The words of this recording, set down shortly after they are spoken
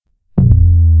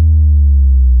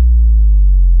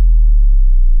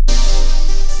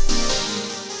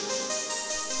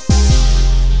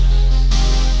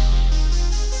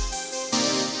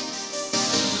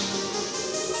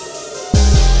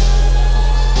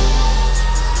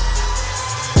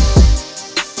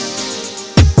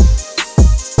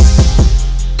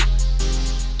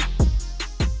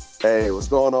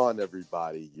going on,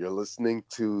 everybody? You're listening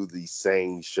to The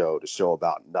Sane Show, the show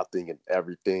about nothing and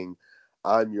everything.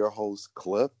 I'm your host,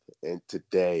 Cliff, and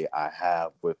today I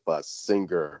have with us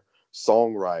singer,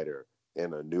 songwriter,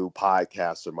 and a new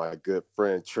podcaster, my good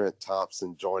friend Trent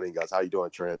Thompson, joining us. How you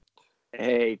doing, Trent?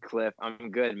 Hey, Cliff.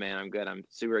 I'm good, man. I'm good. I'm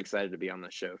super excited to be on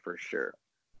the show for sure.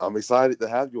 I'm excited to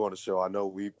have you on the show. I know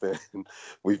we've been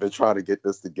we've been trying to get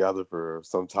this together for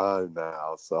some time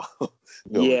now. So,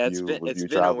 Yeah, with it's you been a work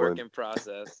traveling. in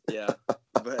process. Yeah,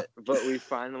 but we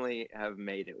finally have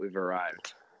made it. We've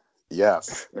arrived.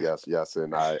 Yes.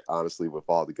 And I honestly, with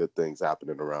all the good things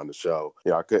happening around the show,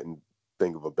 I couldn't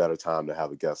think of a better time to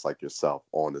have a guest like yourself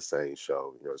on the same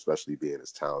show, especially being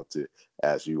as talented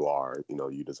as you are.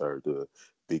 You deserve to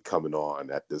be coming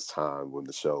on at this time when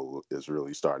the show is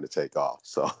really starting to take off.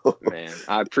 So, Man,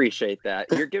 I appreciate that.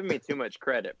 You're giving me too much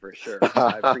credit for sure, but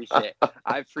I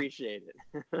appreciate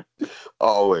it.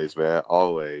 always, man,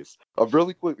 always.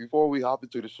 Really quick, before we hop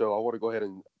into the show, I want to go ahead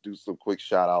and do some quick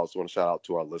shout outs. I want to shout out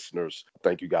to our listeners.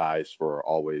 Thank you guys for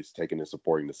always taking and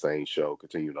supporting the same show.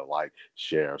 Continue to like,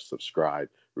 share, subscribe.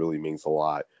 Really means a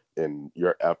lot. And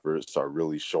your efforts are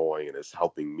really showing, and it's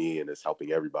helping me and it's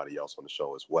helping everybody else on the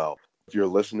show as well. If you're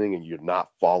listening and you're not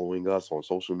following us on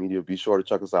social media, be sure to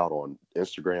check us out on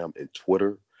Instagram and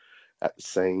Twitter at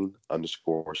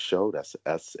sane_show. That's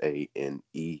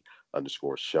SANE_show.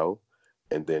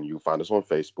 And then you find us on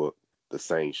Facebook, The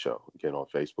Sane Show. Again, on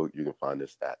Facebook, you can find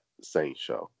us at The Sane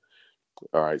Show.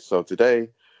 All right, so today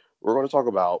we're going to talk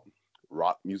about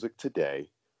rock music today.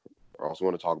 We're also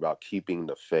going to talk about keeping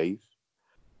the faith.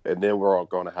 And then we're all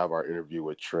going to have our interview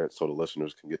with Trent so the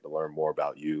listeners can get to learn more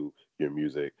about you, your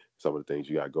music, some of the things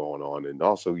you got going on. And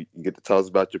also you get to tell us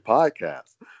about your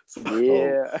podcast. So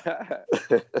Yeah.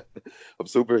 I'm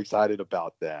super excited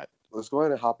about that. Let's go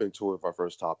ahead and hop into it with our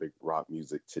first topic, rock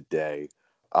music today.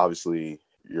 Obviously,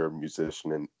 you're a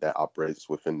musician and that operates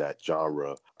within that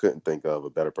genre. Couldn't think of a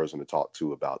better person to talk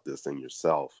to about this than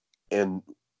yourself. And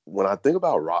when I think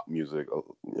about rock music,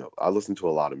 I listen to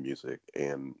a lot of music,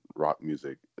 and rock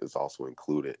music is also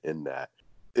included in that.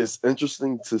 It's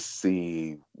interesting to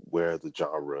see where the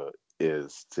genre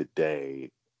is today.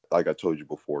 Like I told you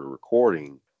before the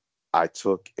recording, I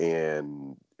took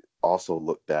and also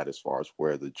looked at as far as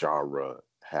where the genre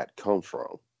had come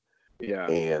from. Yeah.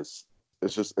 And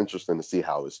it's just interesting to see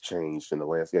how it's changed in the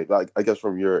landscape. Like, I guess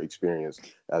from your experience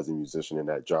as a musician in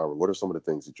that genre, what are some of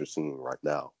the things that you're seeing right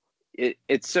now?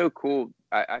 It's so cool.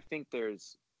 I think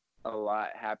there's a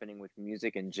lot happening with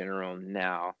music in general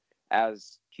now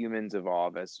as humans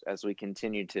evolve, as we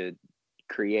continue to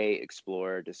create,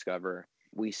 explore, discover.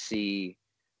 We see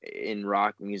in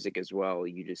rock music as well,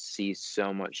 you just see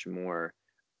so much more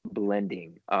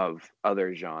blending of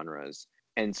other genres.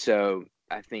 And so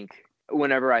I think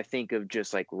whenever I think of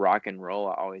just like rock and roll,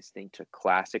 I always think to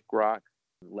classic rock,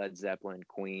 Led Zeppelin,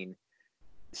 Queen,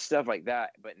 stuff like that.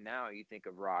 But now you think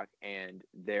of rock and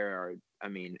there are, I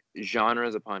mean,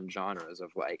 genres upon genres of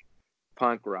like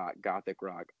punk rock, gothic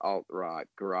rock, alt rock,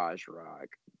 garage rock,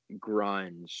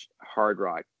 grunge, hard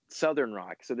rock, southern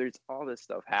rock. So there's all this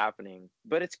stuff happening,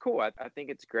 but it's cool. I think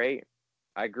it's great.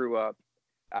 I grew up,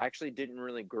 I actually didn't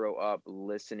really grow up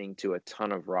listening to a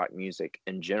ton of rock music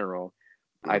in general.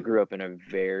 I Mm-hmm. grew up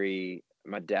in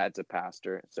my dad's a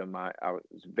pastor, so I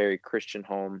was very Christian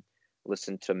home,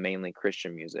 listened to mainly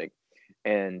Christian music.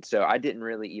 And so I didn't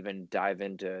really even dive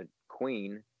into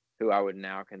Queen, who I would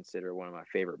now consider one of my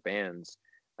favorite bands,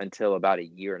 until about a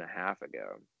year and a half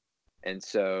ago. And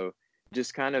so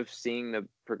just kind of seeing the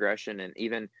progression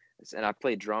and I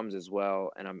play drums as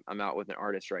well, and I'm out with an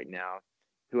artist right now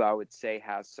who I would say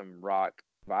has some rock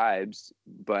vibes,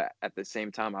 but at the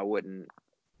same time I wouldn't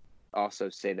also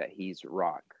say that he's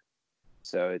rock.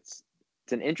 So it's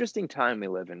an interesting time we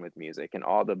live in with music and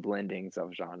all the blendings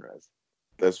of genres.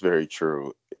 That's very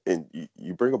true. And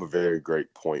you bring up a very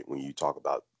great point when you talk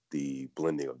about the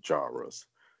blending of genres.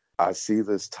 I see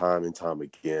this time and time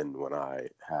again when I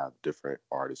have different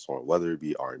artists on, whether it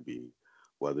be R&B,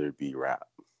 whether it be rap,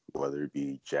 whether it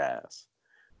be jazz,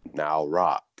 now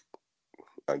rock.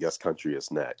 I guess country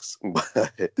is next.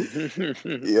 But,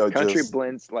 Country just,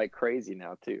 blends like crazy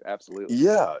now too. Absolutely.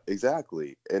 yeah,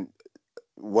 exactly. And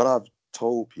what I've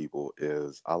told people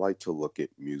is I like to look at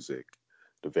music,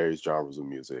 the various genres of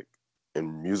music,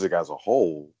 and music as a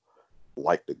whole,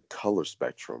 like the color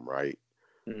spectrum, right?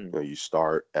 Mm. You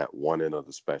start at one end of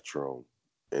the spectrum,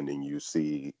 and then you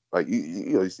see, like,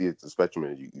 you see the spectrum,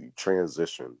 and you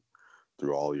transition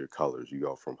through all your colors. You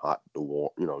go from hot to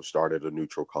warm, start at a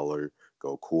neutral color,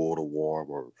 go cool to warm,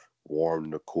 or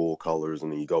warm to cool colors,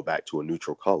 and then you go back to a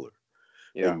neutral color.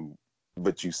 Yeah. And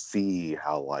but you see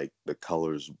how like the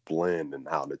colors blend and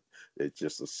how it's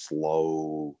just a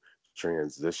slow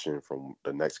transition from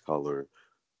the next color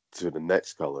to the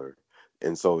next color.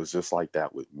 And so it's just like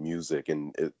that with music.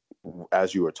 And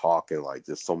as you were talking, like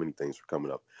just so many things were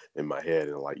coming up in my head,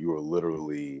 and like you were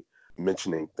literally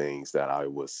mentioning things that I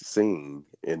was seeing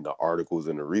in the articles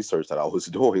and the research that I was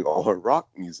doing on rock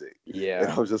music. And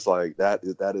Yeah. I was just like, that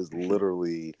is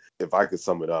literally, if I could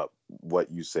sum it up,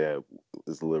 what you said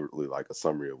is literally like a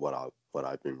summary of what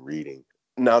I've been reading.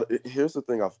 Now, here's the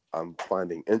thing I'm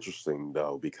finding interesting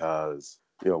though, because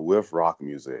with rock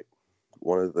music,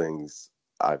 one of the things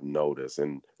I've noticed,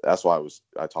 and that's why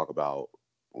I talk about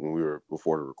when we were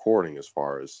before the recording, as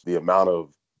far as the amount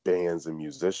of bands and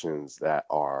musicians that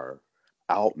are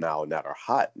out now and that are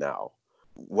hot now.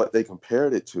 What they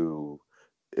compared it to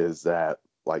is that,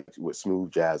 like with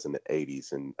smooth jazz in the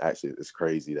 80s, and actually it's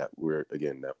crazy that we're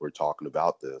talking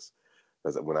about this,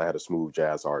 because when I had a smooth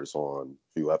jazz artist on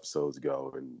a few episodes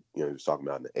ago, and he was talking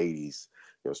about in the 80s,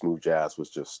 smooth jazz was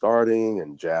just starting,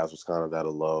 and jazz was kind of at a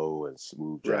low, and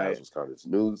smooth jazz Right. was kind of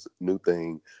this new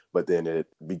thing, but then it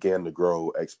began to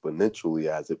grow exponentially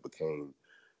as it became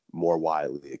more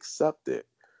widely accepted.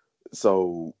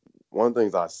 So one of the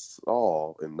things I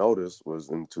saw and noticed was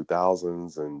in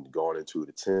 2000s and going into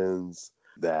the 10s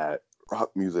that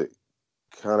rock music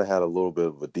kind of had a little bit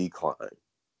of a decline.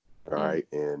 All right.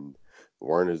 And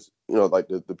weren't as, like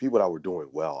the people that were doing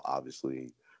well,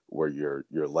 obviously, were your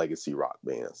legacy rock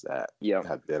bands that Yep.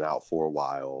 have been out for a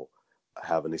while,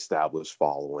 have an established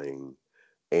following.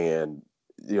 And,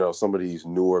 some of these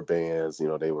newer bands,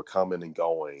 they were coming and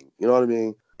going, you know what I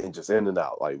mean? And just in and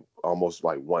out, like almost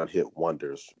like one hit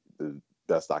wonders, the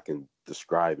best I can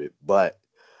describe it. But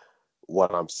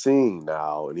what I'm seeing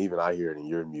now, and even I hear it in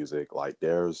your music, like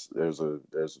there's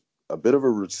a bit of a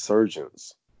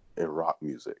resurgence in rock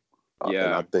music, and I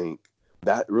Yeah. think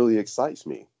that really excites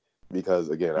me, because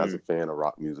again, as a Mm. fan of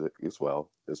rock music as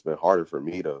well, it's been harder for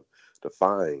me to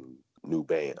find new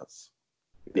bands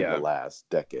in the Yeah. last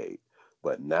decade.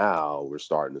 But now we're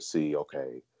starting to see,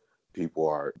 okay, people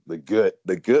are the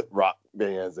good rock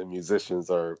bands and musicians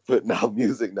are putting out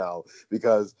music now,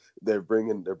 because they're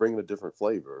bringing a different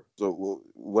flavor. So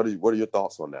what are your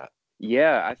thoughts on that?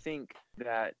 Yeah, I think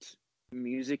that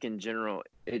music in general,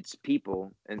 it's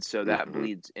people, and so that Hmm.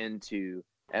 bleeds into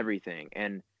everything.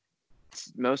 And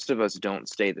most of us don't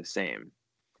stay the same.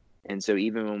 And so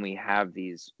even when we have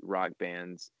these rock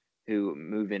bands who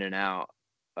move in and out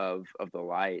of the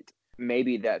light,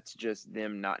 maybe that's just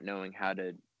them not knowing how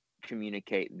to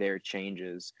communicate their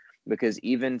changes. Because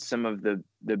even some of the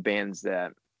bands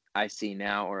that I see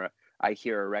now, or I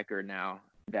hear a record now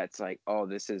that's like, oh,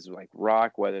 this is like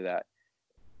rock, whether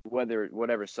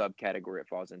whatever subcategory it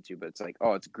falls into, but it's like,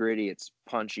 oh, it's gritty, it's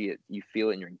punchy, you feel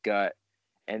it in your gut.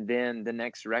 And then the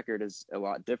next record is a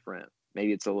lot different.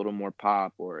 Maybe it's a little more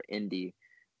pop or indie,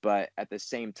 but at the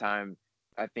same time,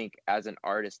 I think as an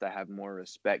artist, I have more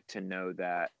respect to know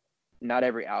that not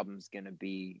every album's going to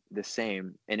be the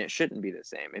same, and it shouldn't be the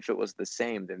same. If it was the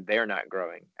same, then they're not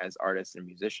growing as artists and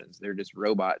musicians. They're just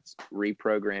robots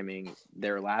reprogramming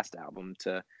their last album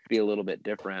to be a little bit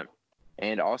different.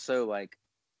 And also, like,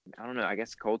 I don't know, I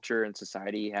guess culture and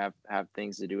society have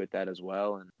things to do with that as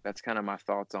well, and that's kind of my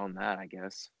thoughts on that, I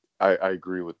guess. I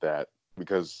agree with that,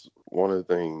 because one of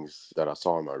the things that I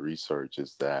saw in my research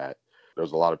is that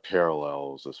there's a lot of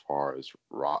parallels as far as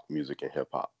rock music and hip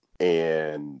hop.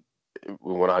 And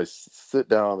when I sit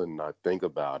down and I think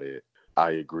about it,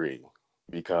 I agree,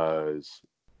 because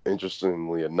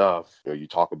interestingly enough, you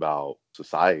talk about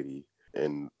society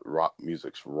and rock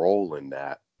music's role in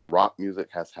that. Rock music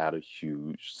has had a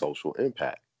huge social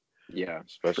impact, Yeah, for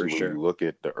especially when sure. you look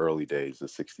at the early days, the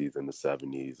 60s and the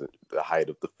 70s, and the height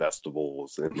of the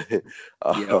festivals. And Yep.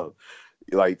 uh,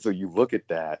 like, so you look at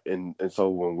that, and so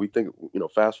when we think,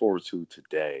 fast forward to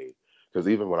today, because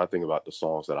even when I think about the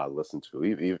songs that I listen to,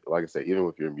 even like I say, even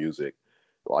with your music,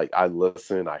 like I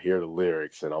listen, I hear the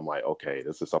lyrics, and I'm like, okay,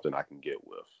 this is something I can get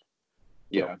with.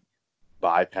 you know Yeah.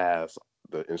 Bypass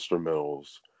the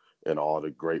instrumentals and all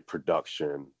the great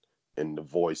production and the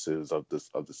voices of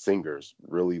the singers,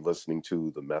 really listening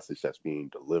to the message that's being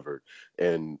delivered.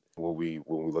 And when we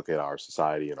look at our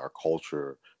society and our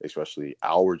culture, especially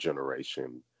our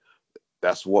generation,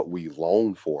 that's what we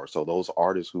long for. So those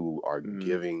artists who are Mm,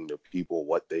 giving the people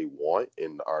what they want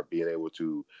and are being able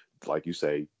to, like you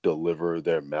say, deliver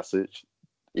their message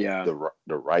yeah.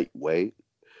 the right way,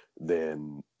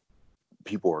 then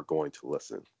people are going to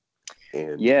listen.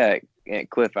 And Yeah, and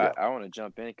Cliff, I, yeah, I want to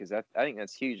jump in because I think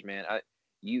that's huge, man.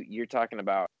 You're talking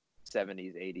about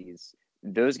 70s, 80s.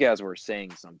 Those guys were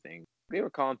saying something. They were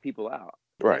calling people out.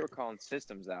 They right. were calling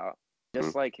systems out.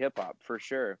 just like hip hop, for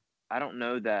sure. I don't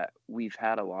know that we've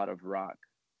had a lot of rock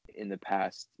in the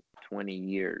past 20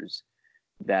 years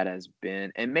that has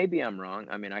been, and maybe I'm wrong.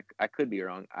 I mean, I could be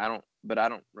wrong. But I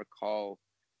don't recall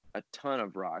a ton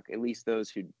of rock, at least those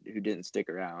who didn't stick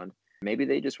around. Maybe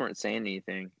they just weren't saying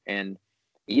anything. And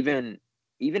even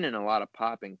even in a lot of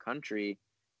pop and country,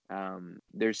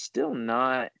 there's still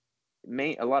not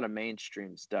a lot of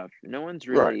mainstream stuff. No one's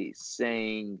Right. really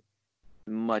saying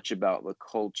much about the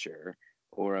culture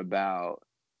or about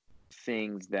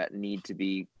things that need to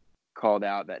be called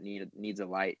out, that needs a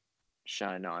light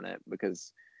shine on it,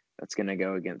 because that's going to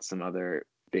go against some other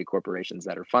big corporations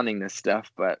that are funding this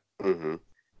stuff. But Hmm.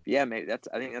 yeah, maybe I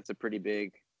think that's a pretty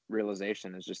big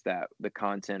realization, is just that the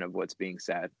content of what's being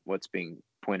said, what's being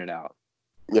pointed out.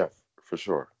 Yeah, for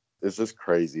sure. It's just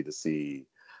crazy to see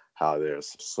how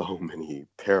there's so many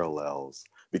parallels.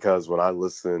 Because when I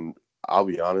listen, I'll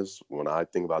be honest, when I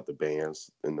think about the bands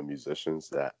and the musicians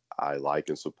that I like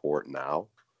and support now,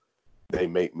 they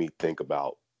make me think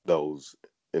about those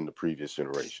in the previous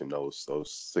generation, those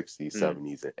 60s, Mm,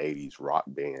 70s, and 80s rock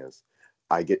bands.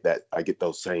 I get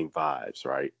those same vibes,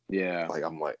 right? yeah, Like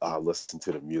I'm like, I listen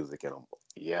to the music and I'm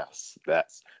yes,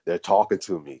 that's they're talking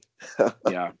to me.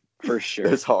 yeah, for They're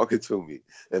sure. talking to me,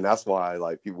 and that's why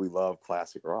like people we love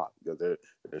classic rock because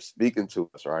they're speaking to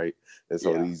us, right? And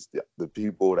so Yeah, these the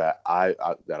people that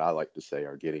that I like to say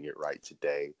are getting it right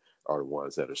today are the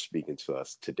ones that are speaking to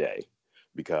us today,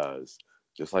 because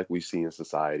just like we see in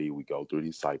society, we go through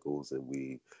these cycles and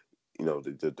we,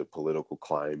 the political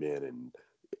climate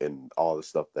and all the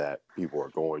stuff that people are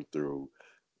going through.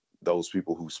 Those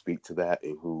people who speak to that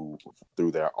and who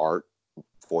through their art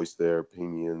voice their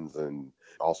opinions and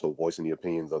also voicing the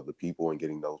opinions of the people and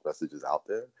getting those messages out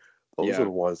there, those are yeah, the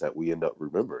ones that we end up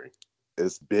remembering.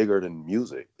 It's bigger than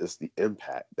music. It's the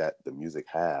impact that the music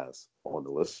has on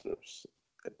the listeners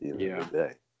at the end of the yeah,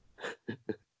 day.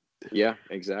 yeah,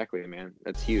 exactly, man.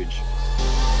 That's huge.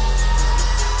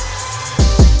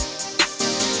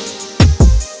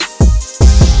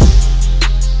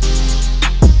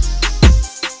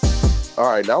 All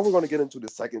right, now we're going to get into the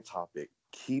second topic,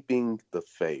 keeping the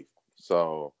faith.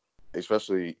 So,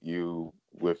 especially you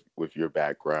with your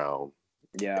background,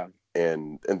 Yeah,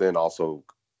 and then also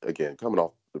again coming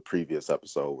off the previous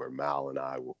episode where Mal and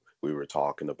we were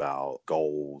talking about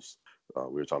goals,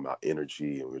 we were talking about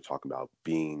energy, and we were talking about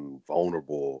being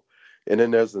vulnerable. And then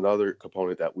there's another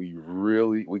component that we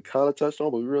kind of touched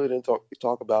on, but we really didn't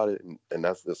talk about it, and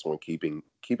that's this one, keeping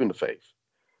the faith.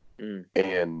 mm,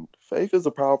 And faith is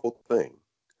a powerful thing.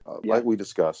 yeah, Like we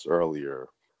discussed earlier,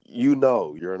 you're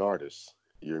an artist,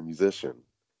 you're a musician,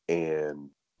 and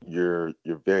you're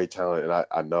very talented. And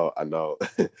I know,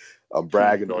 I'm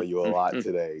bragging on you a lot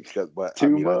today, but I too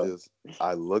mean, much.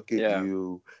 I look at Yeah,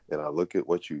 you and I look at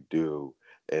what you do,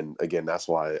 and again, that's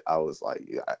why I was like,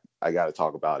 yeah, I got to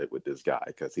talk about it with this guy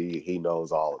because he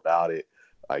knows all about it.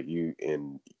 Like you,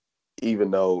 and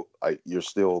even though like you're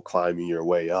still climbing your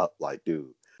way up, like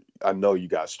dude, I know you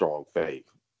got strong faith.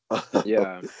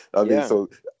 yeah, I mean, yeah. so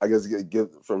I guess give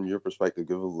from your perspective,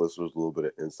 give the listeners a little bit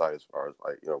of insight as far as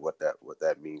like what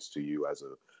that means to you as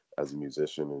a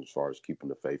musician, and as far as keeping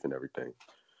the faith and everything.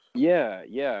 Yeah,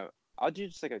 yeah. I'll do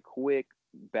just like a quick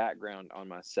background on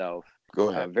myself, Go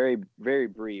ahead. very, very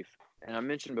brief. And I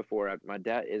mentioned before, my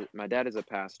dad is a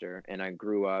pastor, and I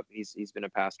grew up. He's been a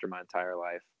pastor my entire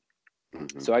life,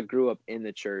 Hmm. so I grew up in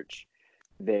the church,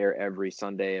 there every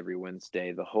Sunday, every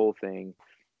Wednesday, the whole thing,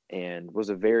 and was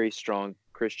a very strong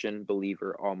Christian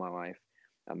believer all my life.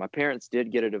 My parents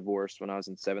did get a divorce when I was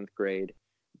in seventh grade,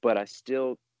 but I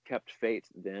still kept faith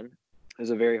then. It was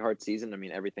a very hard season. I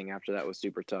mean, everything after that was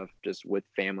super tough, just with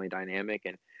family dynamic.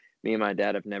 And me and my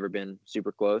dad have never been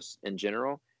super close in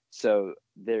general. So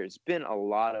there's been a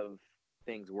lot of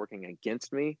things working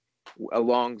against me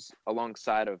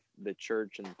alongside of the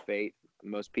church and faith.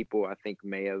 Most people, I think,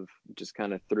 may have just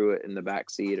kind of threw it in the back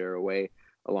seat or away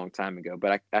a long time ago,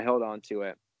 but I held on to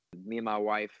it. Me and my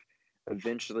wife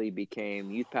eventually became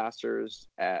youth pastors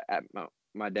at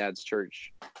my dad's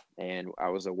church, and I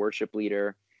was a worship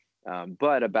leader.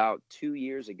 But about 2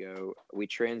 years ago, we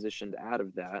transitioned out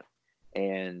of that,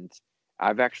 and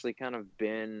I've actually kind of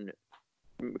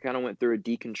went through a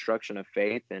deconstruction of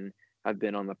faith, and I've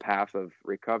been on the path of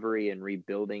recovery and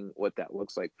rebuilding what that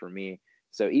looks like for me.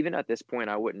 So even at this point,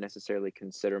 I wouldn't necessarily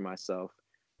consider myself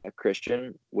a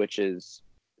Christian, which is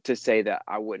to say that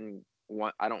I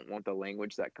don't want the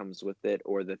language that comes with it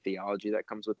or the theology that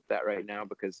comes with that right now,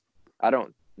 because I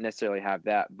don't necessarily have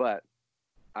that, but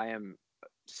I am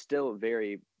still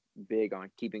very big on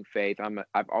keeping faith.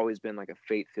 I've always been like a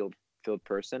faith filled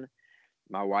person.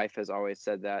 My wife has always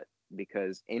said that,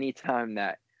 because anytime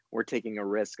that we're taking a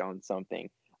risk on something,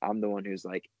 I'm the one who's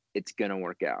like, it's gonna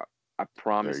work out. I There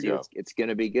promise you you, go. it's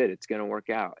gonna be good. It's gonna work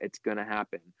out. It's gonna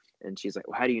happen. And she's like,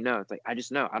 well, how do you know? It's like, I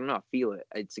just know. I don't know. I feel it.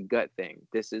 It's a gut thing.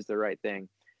 This is the right thing.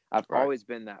 I've Right. always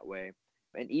been that way.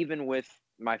 And even with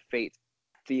my faith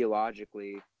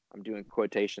theologically, I'm doing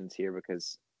quotations here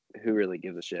because who really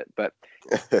gives a shit? But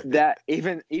that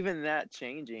even that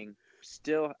changing,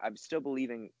 still I'm still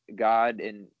believing God,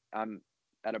 and I'm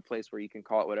at a place where you can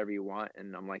call it whatever you want,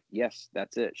 and I'm like, yes,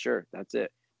 that's it, sure, that's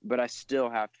it. But I still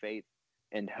have faith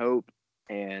and hope,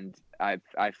 and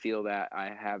I feel that I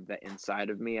have that inside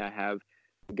of me. I have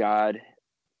God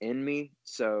in me,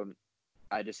 so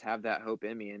I just have that hope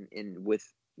in me, and with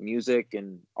music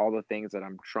and all the things that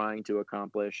I'm trying to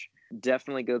accomplish,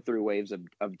 definitely go through waves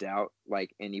of doubt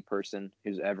like any person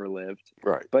who's ever lived.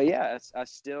 Right. But yeah, I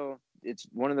still, it's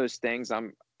one of those things.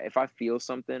 If I feel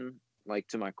something like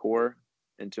to my core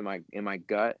and to in my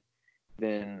gut,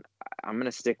 then I'm going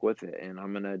to stick with it, and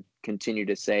I'm going to continue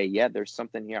to say, yeah, there's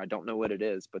something here. I don't know what it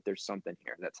is, but there's something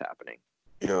here that's happening.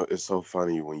 You know, it's so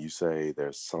funny when you say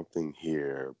there's something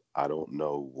here. I don't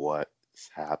know what's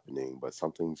happening, but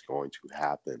something's going to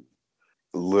happen.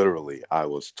 Literally, I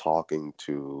was talking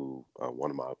to one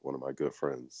of my good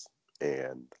friends,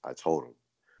 and I told him.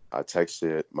 I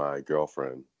texted my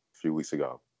girlfriend a few weeks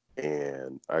ago,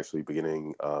 and actually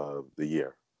beginning of the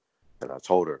year, and I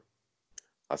told her,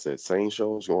 I said, Sane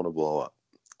Show is going to blow up.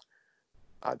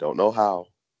 I don't know how,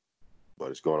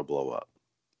 but it's going to blow up.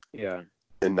 Yeah.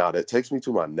 And now that takes me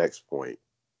to my next point,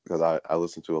 because I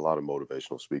listen to a lot of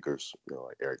motivational speakers, you know,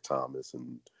 like Eric Thomas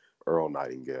and Earl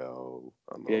Nightingale,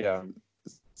 I don't know, Yeah.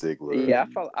 Ziegler Yeah.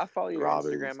 and I follow your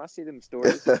Robbins. Instagram. I see them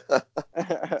stories.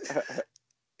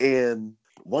 And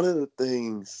one of the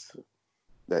things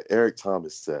that Eric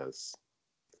Thomas says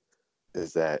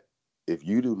is that if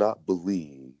you do not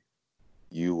believe,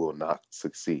 you will not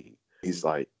succeed. He's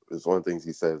like, it's one of the things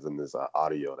he says in this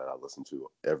audio that I listen to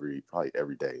probably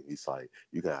every day. He's like,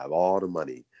 you can have all the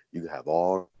money, you can have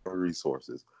all the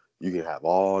resources, you can have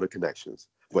all the connections,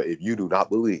 but if you do not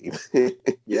believe,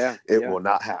 Yeah. it will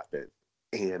not happen.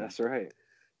 And That's right.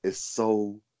 it's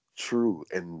so true.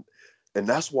 And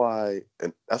that's why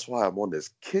I'm on this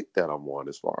kick that I'm on,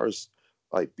 as far as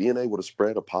like being able to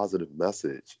spread a positive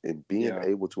message and being Yeah.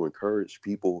 able to encourage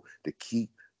people to keep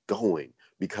going,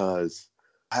 because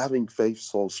having faith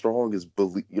so strong is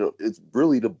believe, you know, it's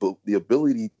really the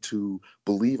ability to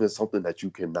believe in something that you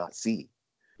cannot see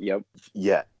Yep.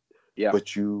 yet, Yeah.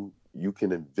 but you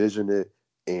can envision it.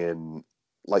 And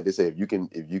like they say, if you can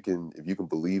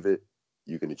believe it,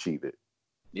 you can achieve it.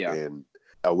 Yeah. And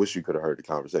I wish you could have heard the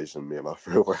conversation me and my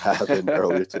friend were having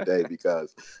earlier today,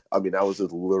 because I mean, that was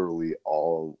just literally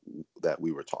all that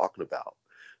we were talking about.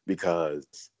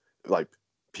 Because like,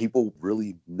 people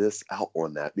really miss out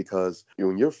on that, because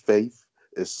when your faith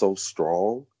is so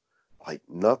strong, like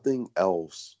nothing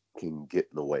else can get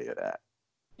in the way of that.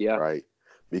 Yeah. Right?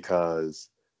 Because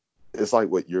it's like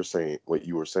what you were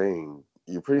saying,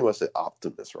 you're pretty much an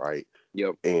optimist, right?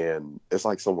 Yep. And it's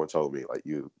like someone told me, like,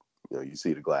 you know, you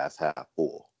see the glass half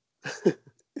full.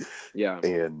 Yeah.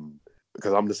 And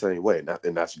because I'm the same way,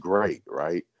 and that's great,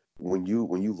 right? When you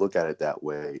look at it that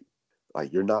way,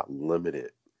 like, you're not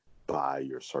limited by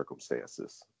your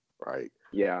circumstances, right?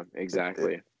 Yeah. It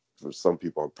Exactly. for some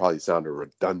people, it probably sounded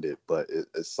redundant, but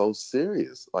it's so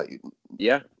serious. Like,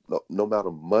 Yeah. no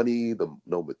matter money,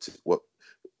 what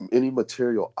any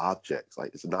material objects,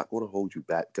 like, it's not going to hold you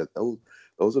back, because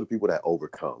those are the people that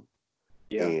overcome.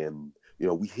 Yeah. And, you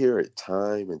know, we hear it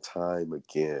time and time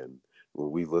again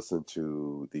when we listen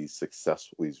to these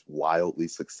wildly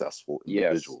successful Yes.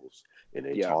 individuals, and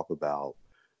they Yeah. talk about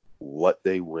what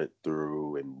they went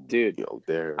through, and, Dude, you know,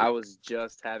 their I was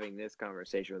just having this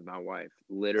conversation with my wife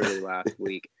literally last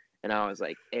week, and I was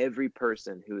like, every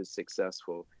person who is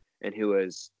successful and who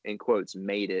has, in quotes,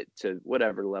 made it to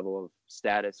whatever level of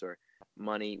status or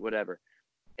money, whatever,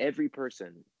 every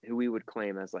person who we would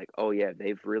claim as like, oh yeah,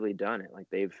 they've really done it, like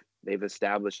they've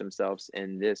established themselves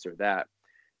in this or that,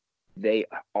 they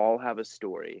all have a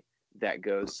story that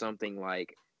goes something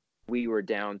like, we were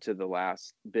down to the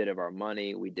last bit of our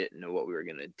money, we didn't know what we were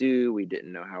going to do, we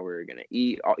didn't know how we were going to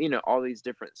eat, all these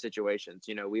different situations.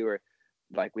 We were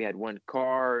like, we had one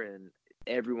car, and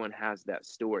everyone has that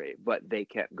story, but they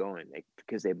kept going,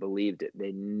 because they believed it,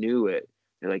 they knew it.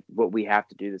 They're like, what, we have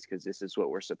to do this because this is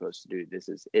what we're supposed to do, this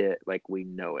is it, like, we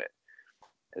know it.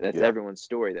 And that's yeah. everyone's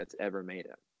story that's ever made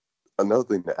it. Another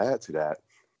thing to add to that,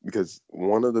 because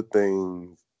one of the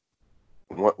things,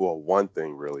 one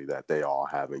thing really that they all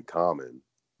have in common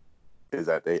is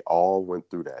that they all went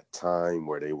through that time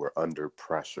where they were under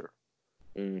pressure.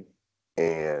 Mm.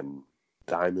 And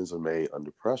diamonds are made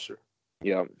under pressure.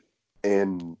 Yeah.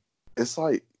 And it's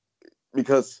like,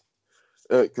 because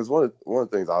one of the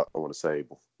things I want to say,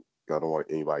 I don't want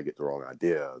anybody to get the wrong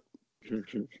idea.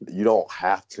 You don't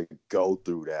have to go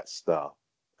through that stuff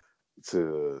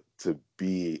to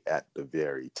be at the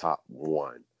very top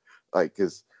one. Like,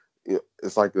 because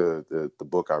it's like the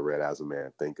book I read, As a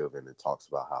Man Think Of, and it talks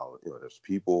about how, there's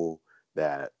people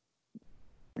that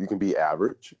you can be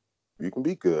average, you can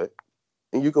be good,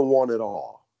 and you can want it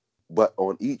all. But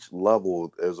on each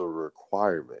level, there's a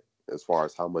requirement as far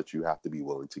as how much you have to be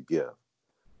willing to give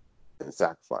and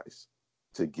sacrifice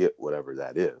to get whatever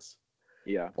that is.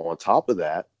 Yeah. On top of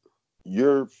that,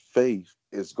 your faith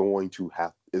is going to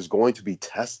be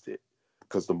tested,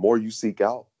 because the more you seek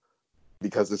out,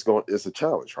 because it's a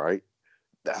challenge, right?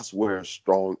 That's where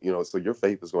strong, so your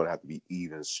faith is going to have to be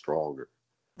even stronger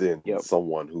than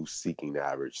someone who's seeking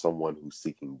average, someone who's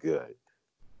seeking good,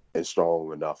 and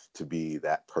strong enough to be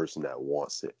that person that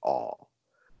wants it all.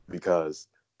 Because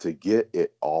to get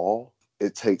it all,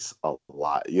 it takes a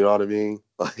lot. You know what I mean?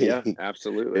 Like, yeah,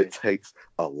 absolutely. It takes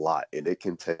a lot, and it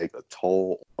can take a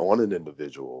toll on an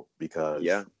individual, because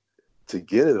to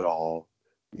get it all,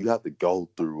 you have to go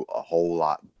through a whole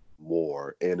lot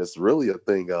more. And it's really a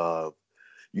thing of,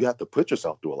 you have to put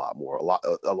yourself through a lot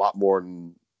more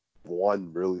than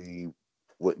one really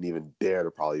wouldn't even dare to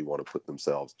probably want to put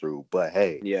themselves through. But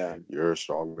hey, you're a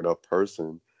strong enough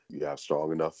person, you have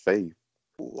strong enough faith,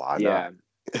 why not?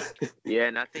 Yeah,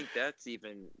 and I think that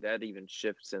even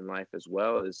shifts in life as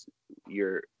well, as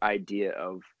your idea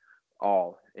of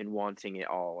all and wanting it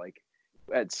all. Like,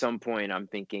 at some point I'm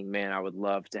thinking, man, I would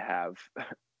love to have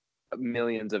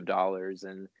millions of dollars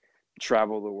and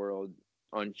travel the world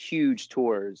on huge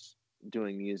tours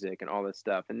doing music and all this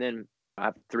stuff. And then I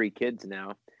have 3 kids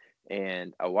now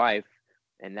and a wife,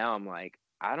 and now I'm like,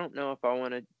 I don't know if I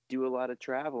want to do a lot of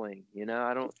traveling.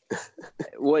 I don't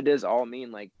what does all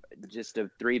mean? Like, just a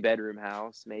 3-bedroom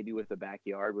house maybe with a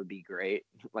backyard would be great.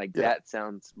 Like, that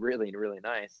sounds really, really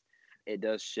nice. It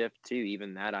does shift too,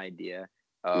 even that idea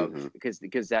of because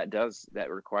that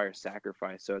requires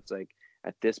sacrifice. So it's like,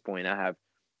 at this point, I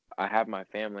have my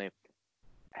family.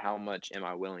 How much am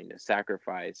I willing to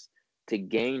sacrifice to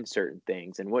gain certain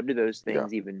things? And what do those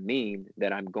things even mean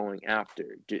that I'm going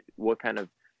after? What kind of,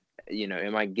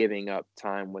 am I giving up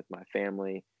time with my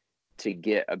family to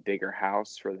get a bigger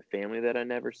house for the family that I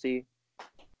never see?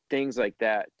 Things like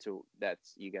that.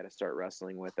 You got to start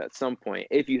wrestling with at some point,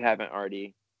 if you haven't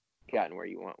already gotten where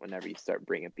you want, whenever you start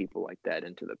bringing people like that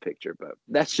into the picture. But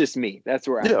that's just me. That's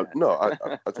where I'm at. No, I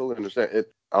totally understand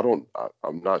it. I'm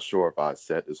not sure if I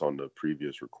said this on the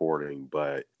previous recording,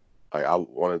 but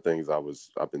one of the things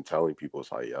I've been telling people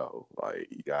is like, yo, like,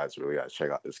 you guys really got to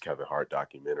check out this Kevin Hart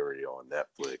documentary on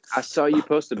Netflix. I saw you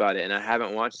post about it, and I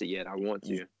haven't watched it yet. I want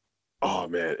to. Oh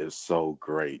man, it's so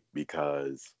great,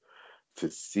 because to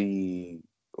see,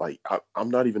 like, I'm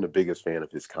not even the biggest fan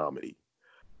of his comedy,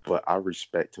 but I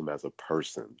respect him as a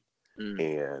person.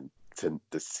 And to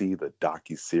see the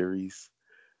docuseries,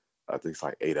 I think it's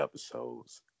like 8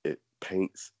 episodes. It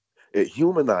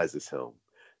humanizes him,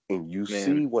 and you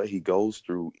see what he goes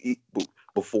through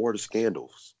before the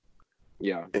scandals.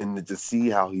 Yeah. And to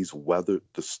see how he's weathered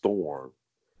the storm,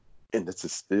 and to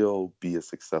still be as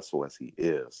successful as he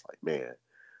is, like, man,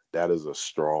 that is a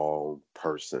strong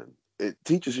person. It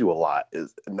teaches you a lot.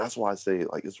 And that's why I say,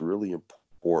 like, it's really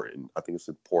important. I think it's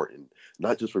important,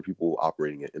 not just for people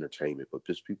operating in entertainment, but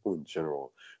just people in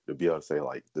general, to be able to say,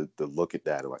 like, to look at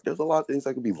that and, like, there's a lot of things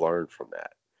that can be learned from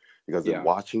that. Because in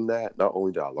watching that, not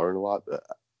only did I learn a lot, but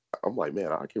I'm like,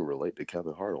 man, I can relate to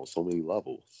Kevin Hart on so many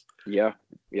levels. Yeah.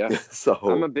 So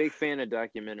I'm a big fan of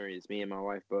documentaries. Me and my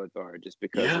wife both are, just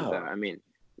because of that. I mean,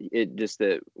 it just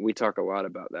that we talk a lot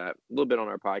about that, a little bit on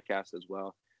our podcast as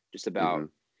well, just about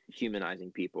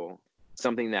humanizing people.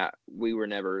 Something that we were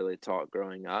never really taught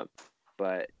growing up,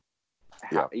 but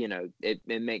it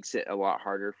makes it a lot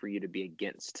harder for you to be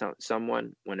against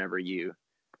someone whenever you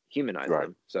humanize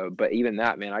them. So, but even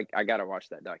that, man, I got to watch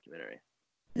that documentary.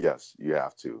 Yes, you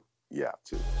have to. You have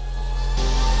to.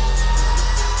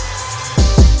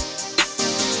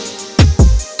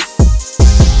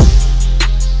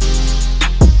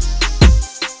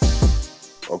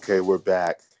 Okay, we're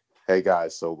back. Hey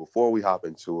guys, so before we hop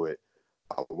into it,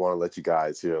 I want to let you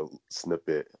guys hear a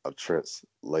snippet of Trent's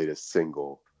latest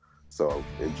single. So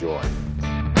enjoy.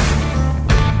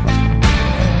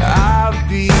 I've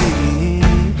been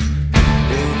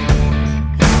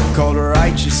called a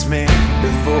righteous man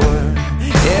before.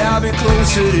 Yeah, I've been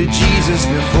closer to Jesus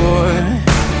before.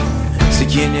 So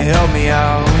can you help me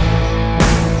out?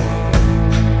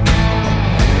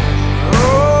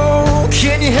 Oh,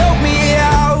 can you help me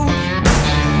out?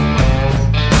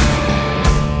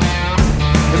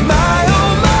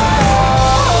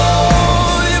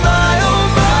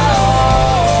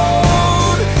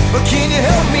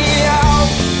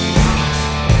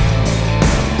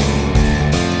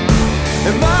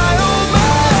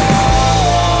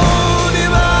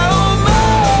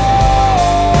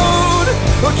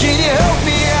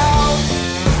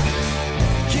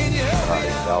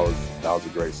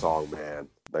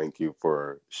 Thank you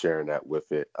for sharing that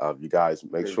with it. You guys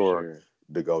make sure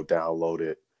to go download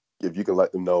it. If you can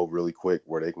let them know really quick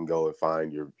where they can go and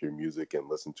find your music and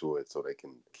listen to it, so they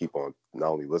can keep on not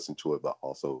only listen to it but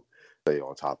also stay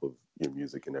on top of your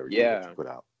music and everything that you put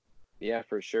out. Yeah,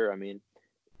 for sure. I mean,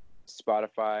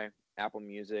 Spotify, Apple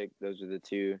Music, those are the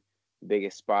two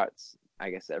biggest spots I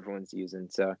guess everyone's using.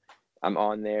 So I'm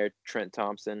on there. Trent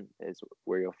Thompson is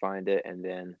where you'll find it. And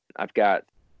then I've got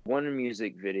one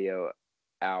music video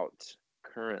out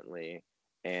currently.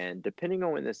 And depending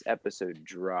on when this episode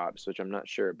drops, which I'm not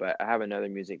sure, but I have another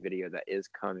music video that is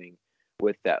coming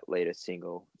with that latest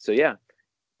single. So yeah,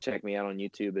 check me out on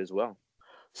YouTube as well.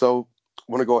 So I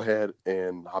want to go ahead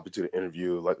and hop into the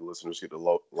interview, let the listeners get to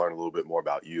learn a little bit more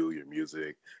about you, your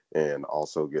music, and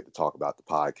also get to talk about the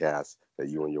podcast that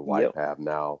you and your wife have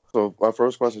now. So my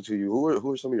first question to you,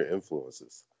 who are some of your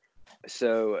influences?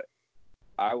 So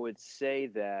I would say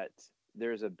that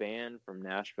there's a band from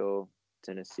Nashville,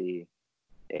 Tennessee,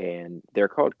 and they're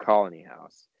called Colony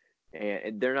House.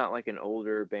 And they're not like an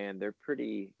older band. They're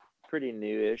pretty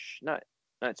newish, not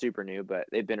super new, but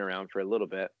they've been around for a little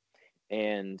bit.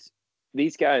 And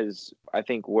these guys, I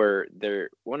think, they're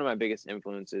one of my biggest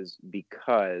influences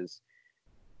because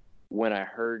when I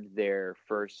heard their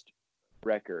first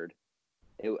record,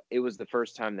 it was the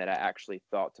first time that I actually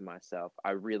thought to myself,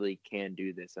 I really can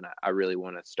do this, and I really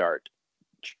want to start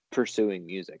pursuing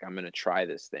music. I'm going to try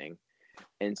this thing.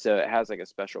 And so it has like a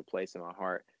special place in my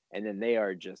heart. And then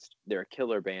they're a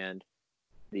killer band.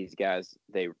 These guys,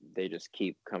 they just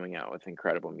keep coming out with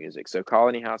incredible music. So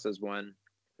Colony House is one.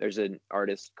 There's an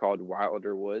artist called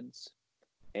Wilder Woods,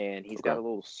 and he's got a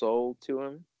little soul to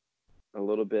him, a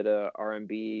little bit of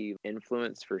R&B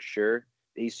influence for sure.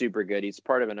 He's super good. He's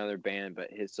part of another band,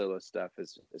 but his solo stuff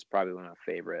is probably one of my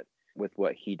favorite with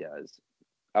what he does.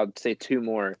 I'd say two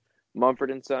more.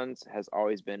 Mumford & Sons has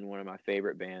always been one of my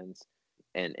favorite bands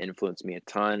and influenced me a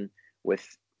ton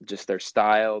with just their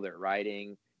style, their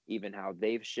writing, even how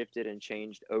they've shifted and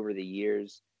changed over the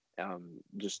years.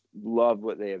 Just love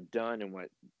what they have done and what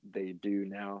they do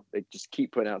now. They just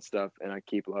keep putting out stuff, and I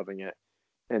keep loving it.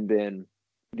 And then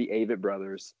the Avett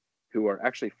Brothers, who are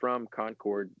actually from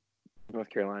Concord,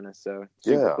 North Carolina, so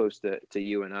super close to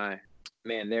you and I.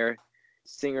 Man, they're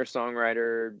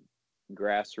singer-songwriter,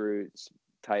 grassroots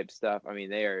type stuff. I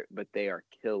mean, they are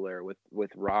killer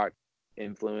with rock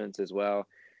influence as well.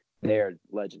 They are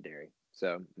legendary.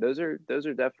 So those are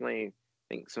definitely, I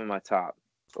think, some of my top.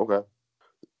 Okay.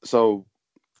 So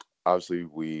obviously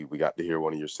we got to hear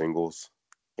one of your singles,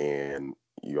 and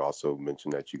you also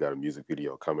mentioned that you got a music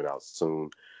video coming out soon.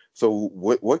 So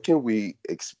what can we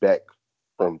expect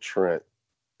from Trent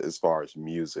as far as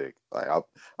music? Like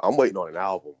I'm waiting on an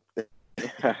album,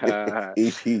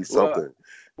 EP, something.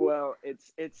 Well,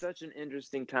 it's such an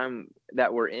interesting time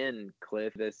that we're in,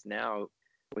 Cliff. This now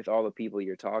with all the people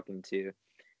you're talking to,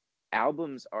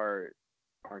 albums are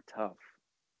tough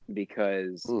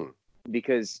because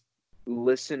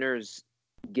listeners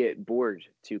get bored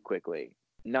too quickly.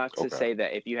 Not to say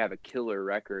that if you have a killer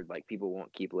record, like, people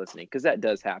won't keep listening, because that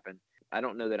does happen. I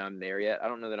don't know that I'm there yet. I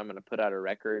don't know that I'm going to put out a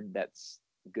record that's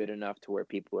good enough to where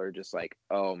people are just like,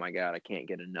 oh my God, I can't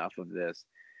get enough of this.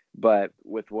 But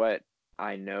with what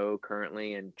I know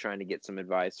currently and trying to get some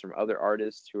advice from other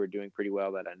artists who are doing pretty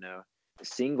well that I know,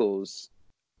 singles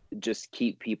just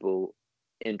keep people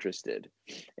interested.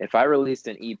 If I released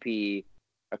an EP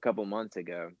a couple months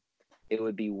ago, it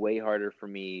would be way harder for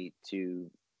me to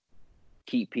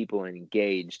keep people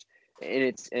engaged.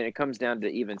 And it comes down to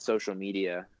even social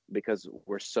media, because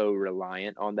we're so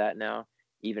reliant on that now.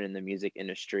 Even in the music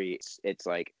industry, it's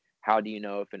like, how do you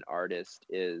know if an artist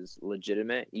is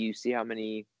legitimate? You see how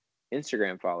many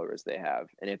Instagram followers they have.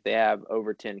 And if they have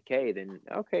over 10K, then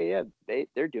okay, yeah,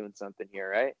 they're doing something here,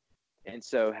 right? And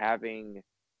so having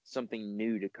something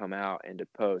new to come out and to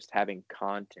post, having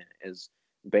content is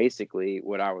basically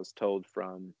what I was told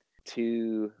from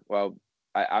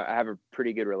I have a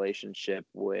pretty good relationship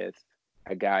with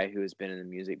a guy who has been in the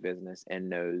music business and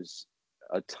knows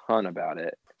a ton about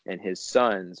it. And his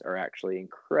sons are actually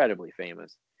incredibly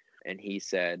famous. And he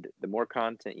said, the more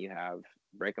content you have,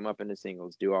 break them up into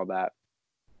singles, do all that.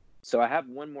 So I have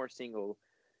one more single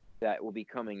that will be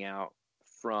coming out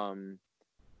from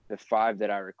the 5 that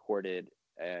I recorded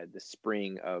the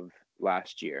spring of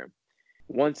last year.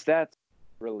 Once that's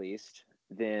released,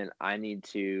 then I need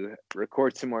to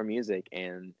record some more music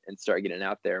and start getting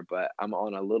out there. But I'm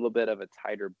on a little bit of a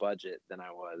tighter budget than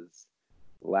I was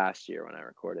last year when I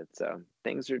recorded. So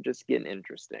things are just getting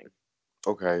interesting.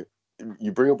 Okay.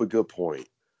 You bring up a good point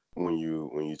when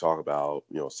you talk about,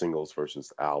 singles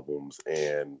versus albums.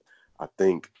 And I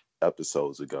think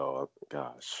episodes ago,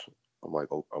 gosh, I'm like,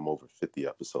 oh, I'm over 50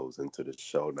 episodes into the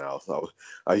show now, so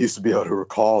I used to be able to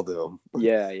recall them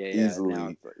easily.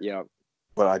 Now yeah.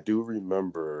 But I do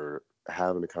remember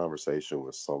having a conversation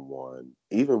with someone,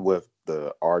 even with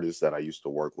the artists that I used to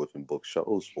work with and book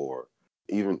shows for.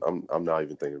 Even I'm not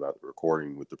even thinking about the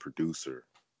recording with the producer,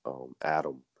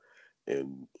 Adam,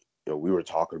 and we were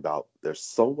talking about there's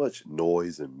so much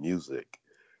noise in music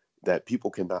that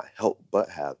people cannot help but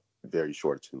have very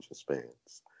short attention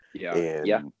spans. Yeah.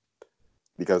 And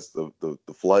because the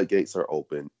floodgates are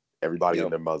open, everybody and Yep.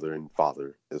 their mother and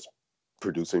father is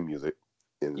producing music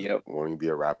and Yep. wanting to be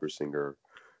a rapper, singer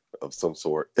of some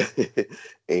sort.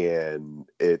 And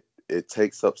it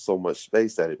takes up so much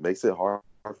space that it makes it hard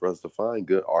for us to find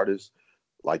good artists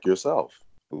like yourself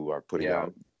who are putting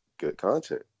out good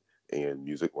content and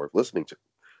music worth listening to.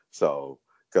 So,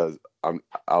 because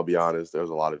I'll be honest,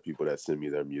 there's a lot of people that send me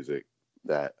their music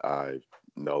that I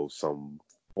know some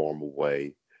formal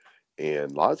way,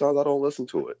 and a lot of times I don't listen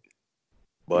to it.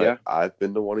 But I've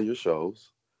been to one of your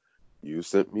shows. You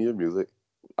sent me your music.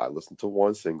 I listened to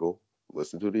one single,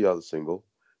 listened to the other single,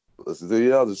 listened to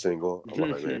the other single.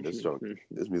 I'm like, man,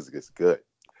 this music is good.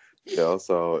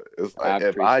 So it's like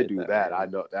if I do that, I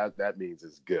know that means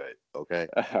it's good. Okay.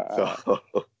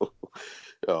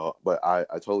 So but I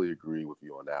totally agree with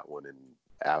you on that one. And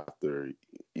after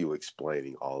you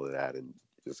explaining all of that and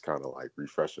just kind of like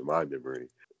refreshing my memory,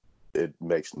 it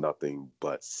makes nothing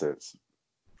but sense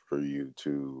for you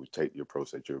to take the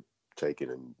approach that you're taking,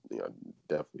 and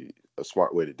definitely a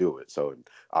smart way to do it. So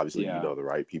obviously, the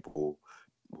right people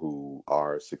who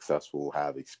are successful,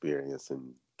 have experience,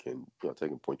 and can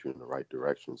take and point you in the right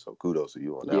direction. So kudos to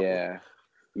you on that one.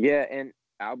 Yeah, and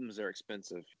albums are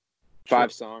expensive.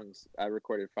 5 songs. I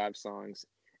recorded 5 songs,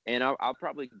 and I'll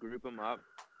probably group them up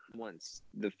once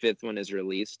the 5th one is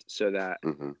released, so that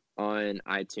on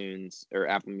iTunes or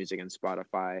Apple Music and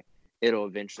Spotify, it'll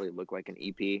eventually look like an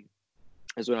EP.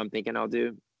 Is what I'm thinking I'll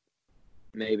do.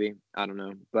 Maybe, I don't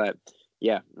know, but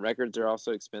yeah, records are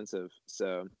also expensive.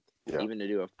 So even to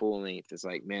do a full length, it's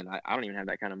like, man, I don't even have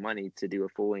that kind of money to do a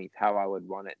full length. How I would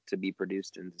want it to be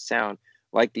produced and to sound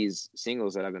like these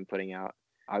singles that I've been putting out.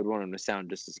 I would want them to sound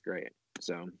just as great.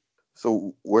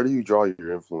 So where do you draw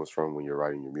your influence from when you're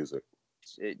writing your music?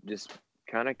 It just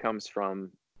kind of comes from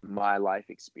my life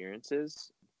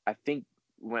experiences. I think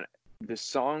when the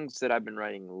songs that I've been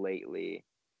writing lately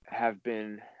have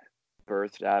been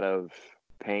birthed out of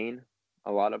pain.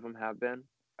 A lot of them have been.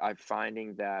 I'm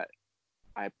finding that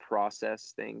I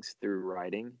process things through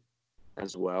writing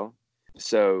as well.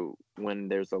 So when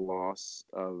there's a loss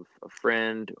of a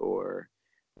friend, or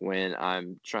when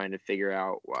I'm trying to figure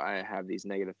out why I have these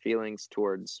negative feelings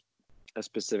towards a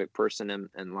specific person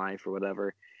in life or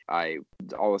whatever, I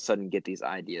all of a sudden get these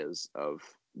ideas of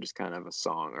just kind of a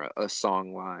song or a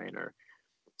song line or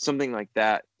something like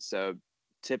that. So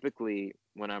typically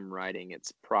when I'm writing,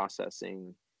 it's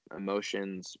processing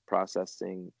emotions,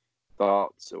 processing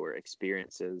thoughts or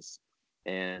experiences.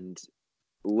 And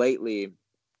lately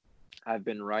I've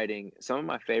been writing some of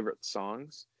my favorite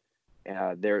songs.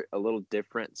 They're a little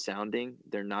different sounding.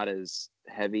 They're not as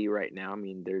heavy right now. I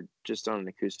mean, they're just on an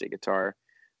acoustic guitar,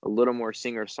 a little more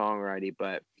singer-songwriter,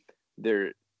 but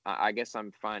I guess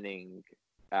I'm finding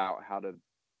out how to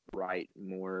write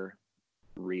more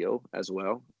real as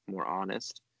well, more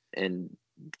honest, and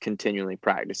continually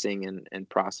practicing and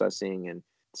processing. And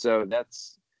so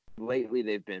that's lately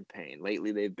they've been pain.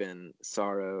 Lately they've been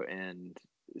sorrow and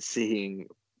seeing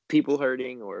people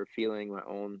hurting or feeling my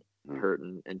own hurt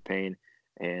and pain.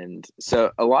 And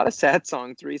so a lot of sad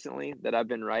songs recently that I've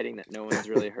been writing that no one's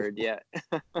really heard yet.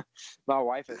 My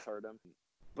wife has heard them.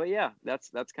 But yeah,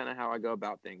 that's kind of how I go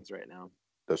about things right now.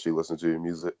 Does she listen to your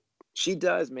music? She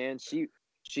does, man. She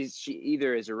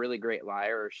either is a really great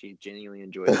liar or she genuinely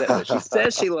enjoys it, but she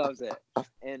says she loves it.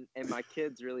 And my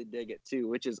kids really dig it too,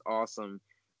 which is awesome.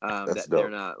 That dope.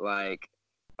 They're not like,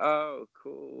 oh,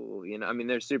 cool. I mean,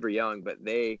 they're super young, but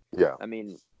I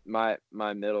mean, my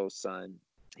middle son,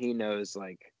 he knows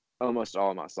like almost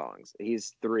all of my songs.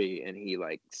 He's 3 and he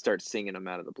like starts singing them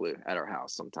out of the blue at our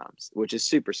house sometimes, which is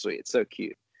super sweet. It's so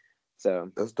cute.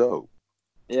 So that's dope.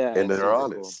 Yeah, and they're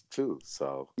honest too.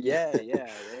 So yeah.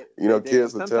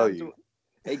 Kids will tell you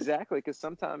exactly, because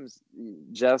sometimes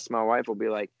Jess, my wife, will be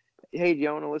like, "Hey, do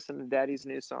you want to listen to Daddy's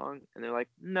new song?" And they're like,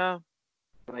 "No."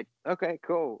 I'm like, okay,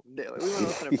 cool. We want to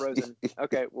listen to Frozen.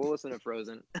 Okay, we'll listen to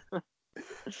Frozen.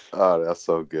 Oh, that's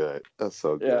so good. That's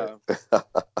so good. Yeah.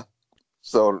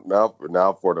 So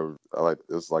now for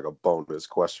this is like a bonus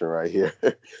question right here.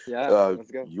 Yeah,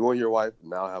 let's go. You and your wife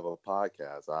now have a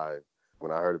podcast.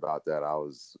 When I heard about that, I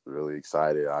was really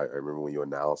excited. I remember when you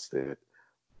announced it.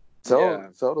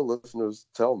 Tell the listeners,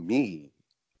 tell me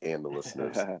and the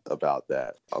listeners about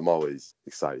that. I'm always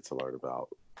excited to learn about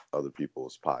other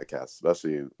people's podcasts,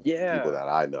 especially people that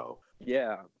I know.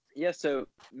 Yeah. So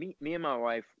me and my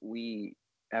wife, we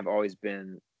have always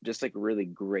been just like really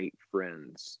great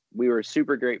friends. We were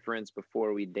super great friends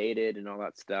before we dated and all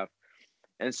that stuff.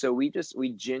 And so we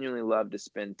genuinely love to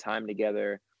spend time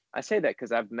together. I say that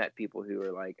because I've met people who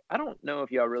are like, I don't know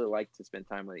if y'all really like to spend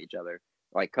time with each other,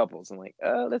 like couples. I'm like,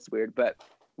 oh, that's weird. But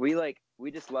we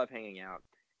just love hanging out.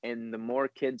 And the more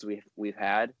kids we've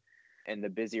had and the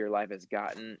busier life has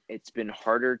gotten, it's been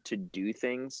harder to do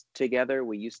things together.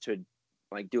 We used to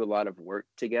like do a lot of work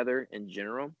together in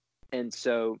general. And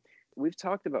so we've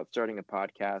talked about starting a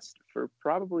podcast for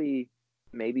probably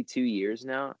maybe 2 years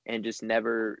now, and just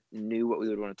never knew what we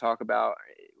would want to talk about.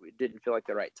 It didn't feel like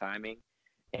the right timing.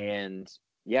 And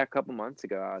yeah, a couple months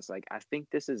ago, I was like, I think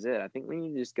this is it. I think we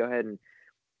need to just go ahead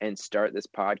and start this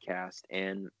podcast.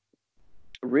 And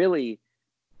really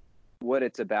what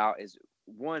it's about is,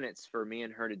 one, it's for me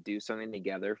and her to do something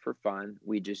together for fun.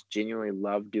 We just genuinely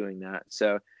love doing that.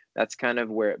 So that's kind of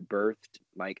where it birthed,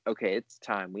 like, okay, it's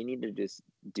time. We need to just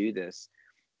do this.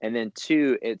 And then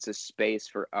two, it's a space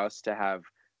for us to have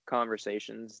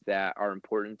conversations that are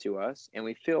important to us. And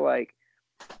we feel like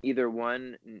either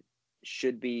one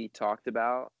should be talked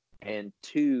about, and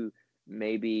two,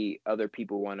 maybe other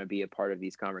people want to be a part of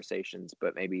these conversations,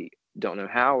 but maybe don't know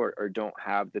how, or don't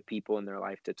have the people in their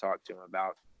life to talk to them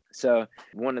about. So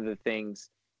one of the things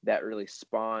that really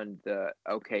spawned the,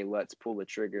 okay, let's pull the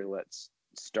trigger, let's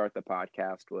start the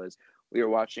podcast, was we were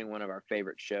watching one of our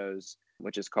favorite shows,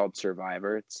 which is called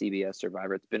Survivor. It's CBS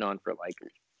Survivor. It's been on for like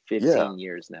 15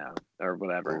 years now or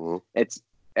whatever.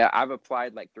 Mm-hmm. I've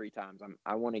applied like 3 times.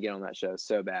 I want to get on that show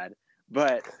so bad,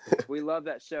 but we love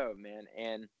that show, man.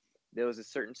 And there was a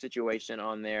certain situation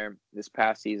on there this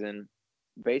past season,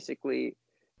 basically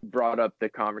brought up the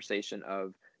conversation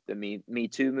of the Me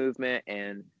Too movement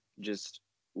and just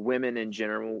women in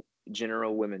general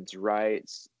women's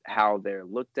rights, how they're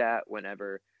looked at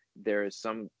whenever there is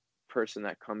some person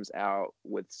that comes out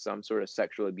with some sort of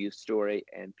sexual abuse story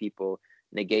and people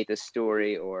negate the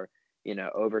story, or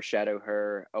overshadow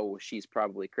her. Oh, she's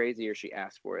probably crazy, or she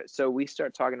asked for it. So we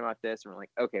start talking about this and we're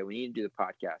like, okay, we need to do the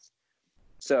podcast.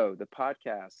 So the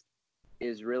podcast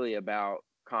is really about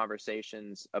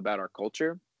conversations about our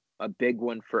culture. A big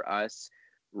one for us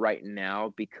right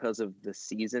now, because of the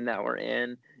season that we're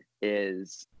in,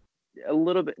 is a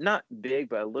little bit, not big,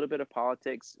 but a little bit of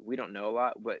politics. We don't know a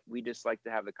lot, but we just like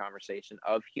to have the conversation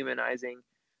of humanizing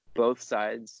both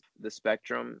sides the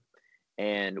spectrum.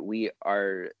 And we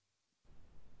are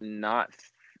not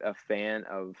a fan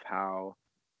of how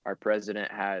our president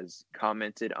has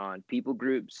commented on people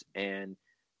groups and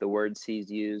the words he's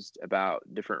used about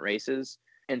different races.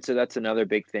 And so that's another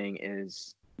big thing,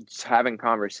 is just having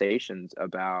conversations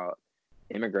about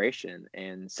immigration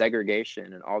and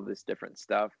segregation and all this different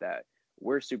stuff that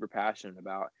we're super passionate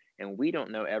about. And we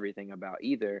don't know everything about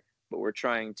either, but we're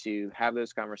trying to have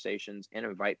those conversations and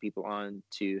invite people on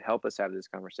to help us have those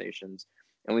conversations.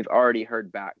 And we've already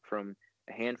heard back from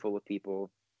a handful of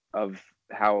people of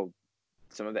how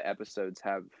some of the episodes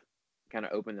have kind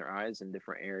of opened their eyes in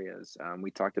different areas.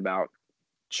 We talked about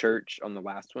church on the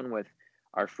last one with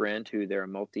our friend, who they're a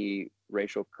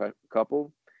multi-racial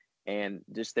couple, and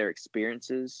just their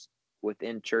experiences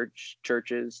within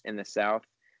churches in the South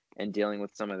and dealing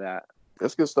with some of that.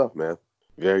 That's good stuff, man.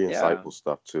 Very insightful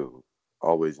stuff too.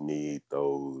 Always need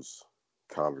those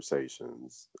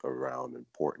conversations around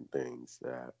important things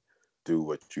that do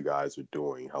what you guys are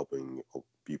doing, helping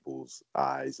people's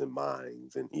eyes and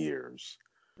minds and ears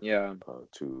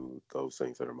to those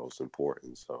things that are most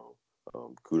important. So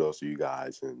kudos to you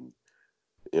guys. And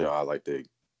I like to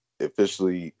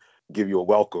officially give you a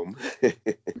welcome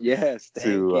yes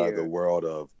to the world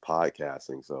of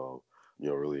podcasting. So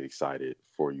really excited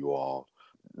for you all.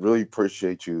 Really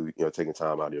appreciate you taking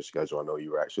time out of your schedule. I know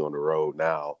you were actually on the road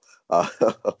now.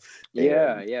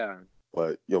 Yeah.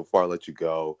 But before I let you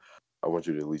go, I want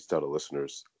you to at least tell the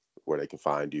listeners where they can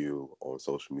find you on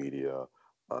social media,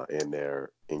 in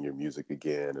your music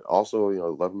again, and also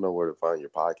let them know where to find your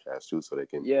podcast too, so they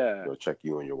can check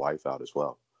you and your wife out as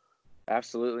well.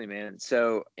 Absolutely, man.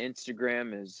 So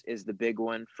Instagram is the big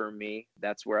one for me.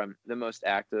 That's where I'm the most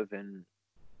active in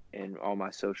all my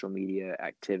social media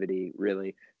activity,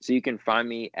 really. So you can find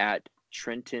me at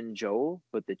Trenton Joel,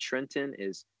 but the Trenton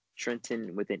is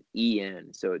Trenton with an E-N.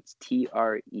 So it's Trenten,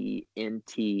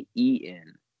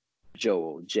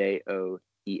 Joel, Joel,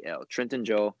 Trenton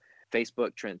Joel.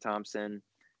 Facebook, Trent Thompson.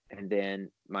 And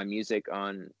then my music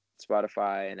on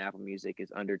Spotify and Apple Music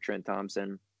is under Trent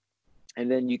Thompson. And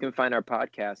then you can find our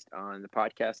podcast on the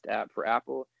podcast app for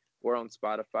Apple or on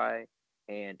Spotify.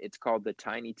 And it's called The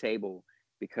Tiny Table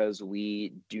because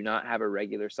we do not have a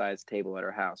regular sized table at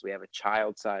our house. We have a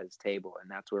child sized table, and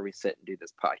that's where we sit and do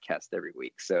this podcast every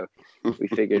week. So we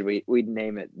figured we'd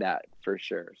name it that for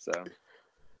sure. So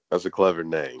that's a clever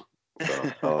name.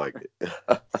 So I like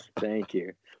it. Thank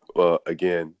you. Well,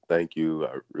 again, thank you.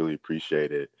 I really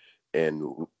appreciate it.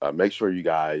 And make sure you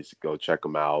guys go check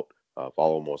him out.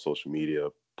 Follow him on social media.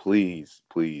 Please,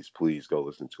 please, please go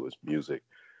listen to his music.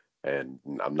 And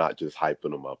I'm not just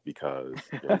hyping him up because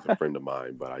he's a friend of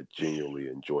mine, but I genuinely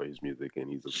enjoy his music, and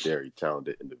he's a very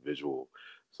talented individual.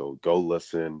 So go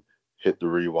listen, hit the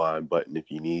rewind button if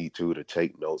you need to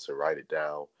take notes and write it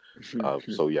down.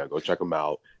 So yeah, go check him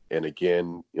out. And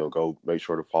again, go make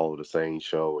sure to follow The Sane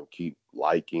Show and keep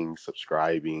liking,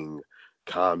 subscribing,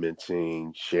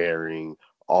 commenting, sharing,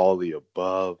 all the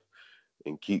above,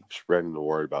 and keep spreading the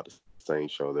word about The Sane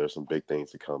Show. There's some big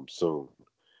things to come soon.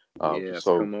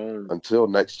 So until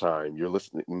next time, you're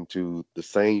listening to The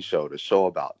Sane Show, the show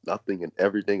about nothing and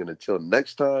everything. And until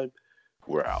next time,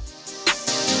 we're out.